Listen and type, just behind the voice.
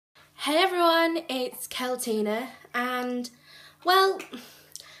Hey everyone, it's Keltina, and well,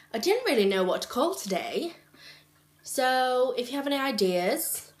 I didn't really know what to call today, so if you have any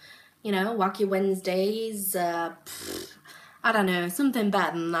ideas, you know, Wacky Wednesdays, I don't know, something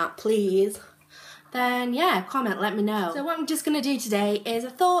better than that, please, then yeah, comment, let me know. So what I'm just going to do today is I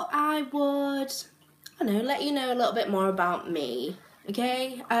thought I would, I don't know, let you know a little bit more about me,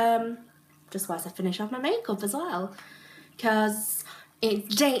 okay, just whilst I finish off my makeup as well, because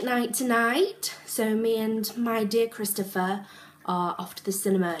it's date night tonight, so me and my dear Christopher are off to the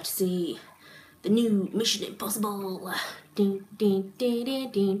cinema to see the new Mission Impossible. I'm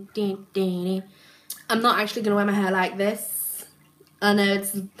not actually going to wear my hair like this. I know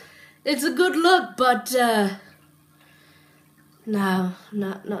it's a good look, but no,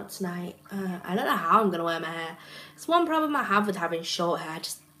 not tonight. I don't know how I'm going to wear my hair. It's one problem I have with having short hair. I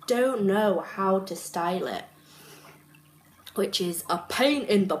just don't know how to style it, which is a pain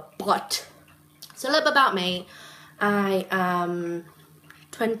in the butt. So a little bit about me. I am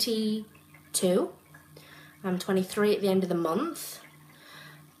 22. I'm 23 at the end of the month.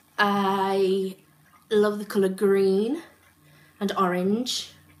 I love the colour green and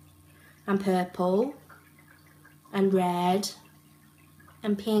orange and purple and red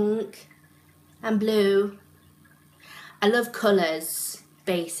and pink and blue. I love colours,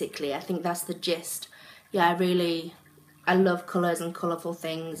 basically. I think that's the gist. Yeah, I love colours and colourful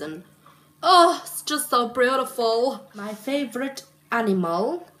things, and oh, it's just so beautiful. My favourite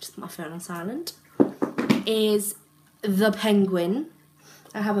animal, just put my phone on silent, is the penguin.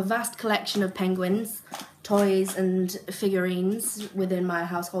 I have a vast collection of penguins, toys and figurines within my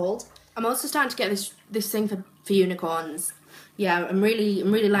household. I'm also starting to get this thing for unicorns. Yeah, I'm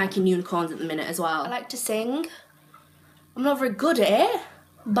really liking unicorns at the minute as well. I like to sing. I'm not very good at it,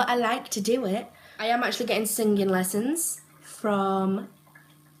 but I like to do it. I am actually getting singing lessons from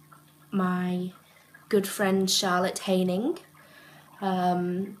my good friend Charlotte Haining.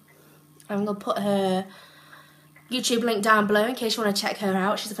 I'm going to put her YouTube link down below in case you want to check her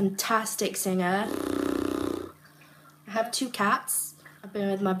out. She's a fantastic singer. I have 2 cats. I've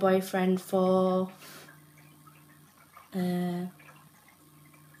been with my boyfriend for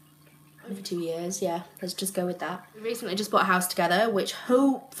over 2 years, yeah, let's just go with that. We recently just bought a house together, which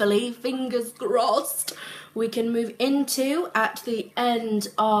hopefully, fingers crossed, we can move into at the end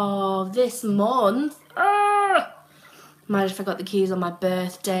of this month. Imagine if I got the keys on my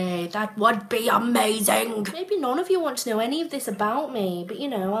birthday. That would be amazing. Maybe none of you want to know any of this about me, but you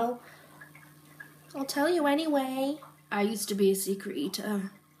know, I'll tell you anyway. I used to be a secret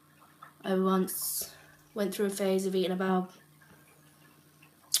eater. I once went through a phase of eating about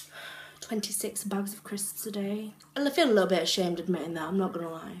 26 bags of crisps a day. I feel a little bit ashamed admitting that, I'm not gonna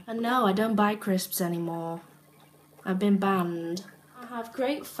lie. And no, I don't buy crisps anymore. I've been banned. I have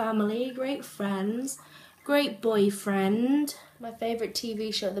great family, great friends, great boyfriend. My favourite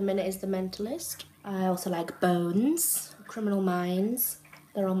TV show at the minute is The Mentalist. I also like Bones, Criminal Minds.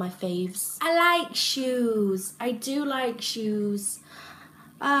 They're all my faves. I like shoes. I do like shoes.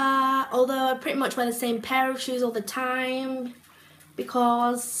 Although I pretty much wear the same pair of shoes all the time,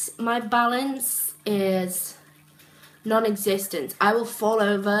 because my balance is non-existent. I will fall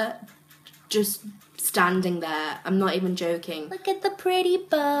over just standing there. I'm not even joking. Look at the pretty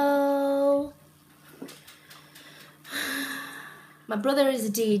bow. My brother is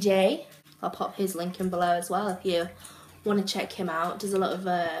a DJ. I'll pop his link in below as well if you want to check him out. Does a lot of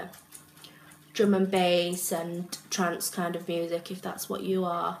drum and bass and trance kind of music, if that's what you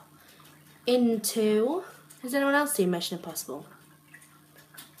are into. Has anyone else seen Mission Impossible?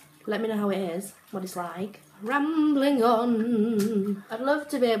 Let me know how it is, what it's like. Rambling on. I'd love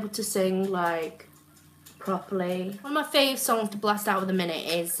to be able to sing, like, properly. One of my fave songs to blast out with a minute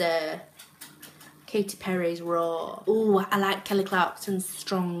is Katy Perry's Raw. Ooh, I like Kelly Clarkson's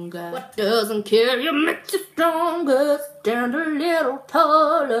Stronger. What doesn't kill you makes you stronger. Stand a little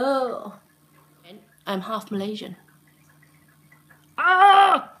taller. I'm half Malaysian.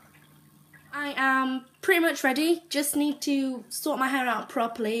 Ah! I am pretty much ready. Just need to sort my hair out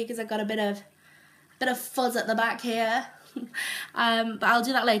properly because I've got a bit of fuzz at the back here. But I'll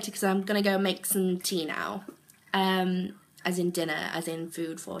do that later because I'm gonna go make some tea now. As in dinner, as in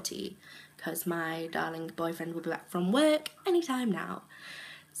food for tea, because my darling boyfriend will be back from work anytime now.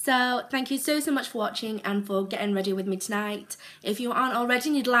 So thank you so much for watching and for getting ready with me tonight. If you aren't already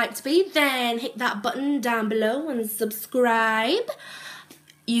and you'd like to be, then hit that button down below and subscribe.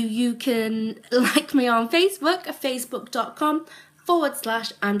 You can like me on Facebook at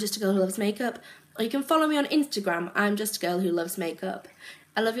facebook.com/I'm just a girl who loves makeup, or you can follow me on Instagram, I'm just a girl who loves makeup.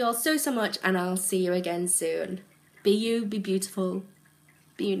 I love you all so much, and I'll see you again soon. Be you, be beautiful.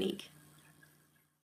 Be unique.